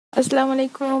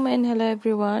Assalamualaikum and hello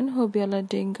everyone. Hope you all are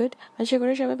doing good. আশা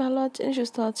করি সবাই ভালো আছেন,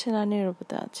 সুস্থ আছেন আর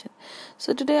নিরাপদে আছেন. So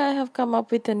today I have come up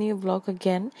with a new vlog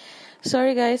again.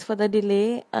 Sorry guys for the delay.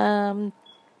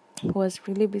 Was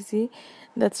really busy.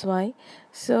 That's why.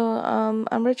 So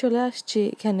আমরা চলে আসছি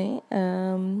এখানে.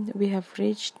 We have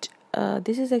reached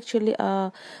this is actually a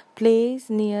place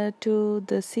near to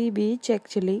the sea beach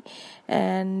actually,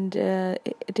 and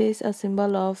it is a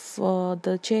symbol of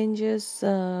the changes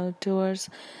towards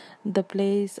the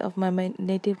place of my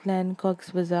native land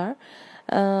Coxbazar.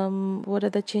 What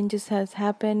are the changes has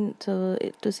happened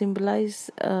to symbolize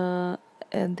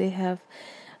and they have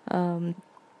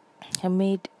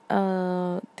made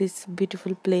this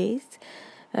beautiful place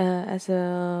as a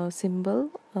symbol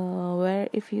where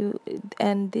if you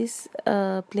and this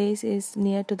place is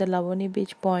near to the Lavani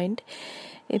beach point.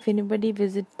 If anybody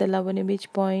visit the Lavani beach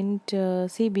point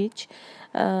sea beach,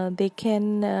 they can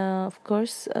of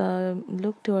course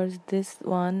look towards this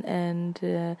one and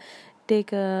take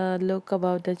a look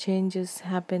about the changes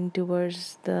happened towards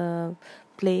the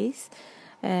place.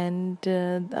 And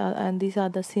these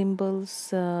are the symbols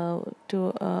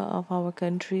of our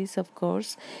countries, of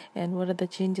course, and what are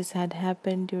the changes had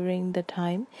happened during the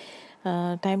time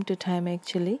to time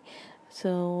actually.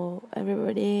 So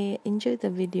everybody enjoy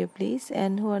the video please,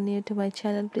 and who are new to my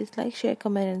channel, please like, share,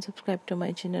 comment and subscribe to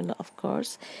my channel, of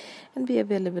course, and be a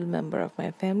valuable member of my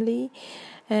family.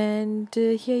 And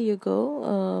here you go.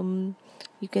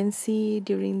 You can see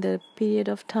during the period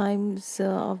of times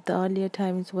of the earlier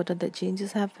times what are the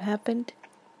changes have happened.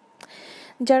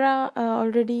 যারা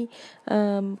already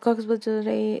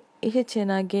কক্সবাজারে এসেছেন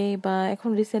আগে বা এখন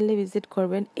recently visit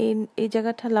করবেন, এই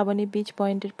জায়গাটা Laboni beach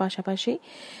পয়েন্টের পাশাপাশি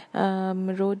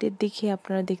রোডের দিকে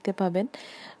আপনারা দেখতে পাবেন.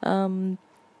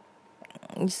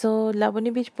 সো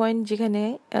লাবণী বিচ পয়েন্ট যেখানে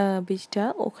বিচটা,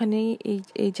 ওখানেই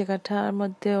এই জায়গাটার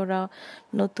মধ্যে ওরা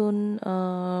নতুন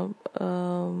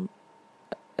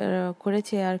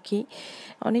করেছে আর কি.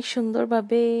 অনেক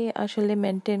সুন্দরভাবে আসলে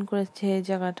মেনটেন করেছে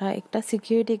জায়গাটা. একটা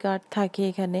সিকিউরিটি গার্ড থাকে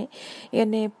এখানে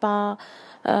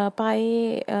পায়ে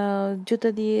জুতা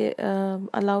দিয়ে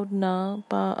অ্যালাউড না,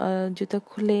 জুতা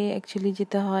খুলে অ্যাকচুয়ালি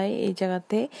যেতে হয় এই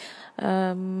জায়গাতে.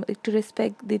 একটু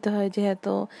রেসপেক্ট দিতে হয়,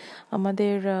 যেহেতু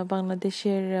আমাদের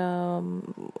বাংলাদেশের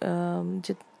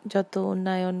যত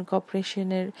উন্নয়ন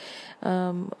কর্পোরেশনের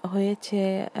হয়েছে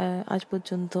আজ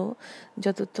পর্যন্ত,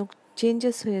 যতটুক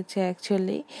চেঞ্জেস হয়েছে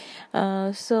অ্যাকচুয়ালি.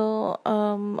 সো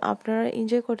আপনারা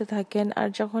এনজয় করতে থাকেন, আর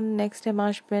যখন নেক্সট টাইম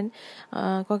আসবেন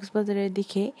কক্সবাজারের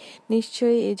দিকে,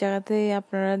 নিশ্চয়ই এই জায়গাতে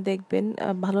আপনারা দেখবেন,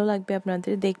 ভালো লাগবে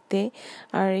আপনাদের দেখতে.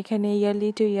 আর এখানে ইয়ারলি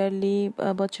টু ইয়ারলি,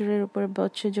 বছরের উপর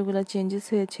বছর যেগুলো চেঞ্জেস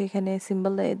হয়েছে এখানে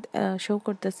সিম্বল শো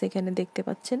করতেছে, এখানে দেখতে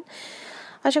পাচ্ছেন.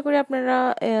 আশা করি আপনারা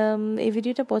এই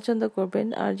ভিডিওটা পছন্দ করবেন,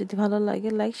 আর যদি ভালো লাগে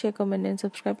like, share, comment and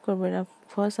subscribe করবেন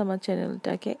ফার্স্ট আমার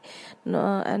চ্যানেলটাকে.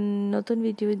 অ্যান্ড নতুন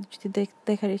ভিডিও যদি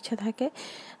দেখার ইচ্ছা থাকে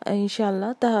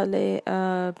ইনশাআল্লাহ, তাহলে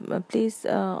please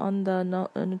on the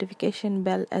notification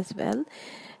bell as well,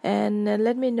 and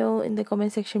let me know in the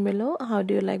comment section below how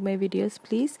do you like my videos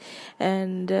please.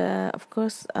 And of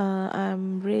course I'm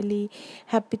really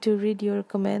happy to read your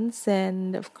comments, and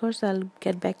of course I'll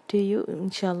get back to you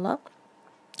inshallah.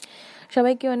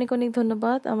 সবাইকে অনেক অনেক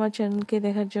ধন্যবাদ আমার চ্যানেলকে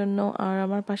দেখার জন্য আর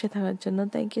আমার পাশে থাকার জন্য.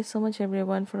 Thank you so much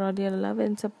everyone for all your love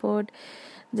and support.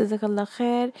 জাযাকাল্লাহ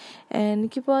Khayer, and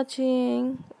keep watching.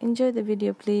 Enjoy the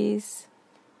video please.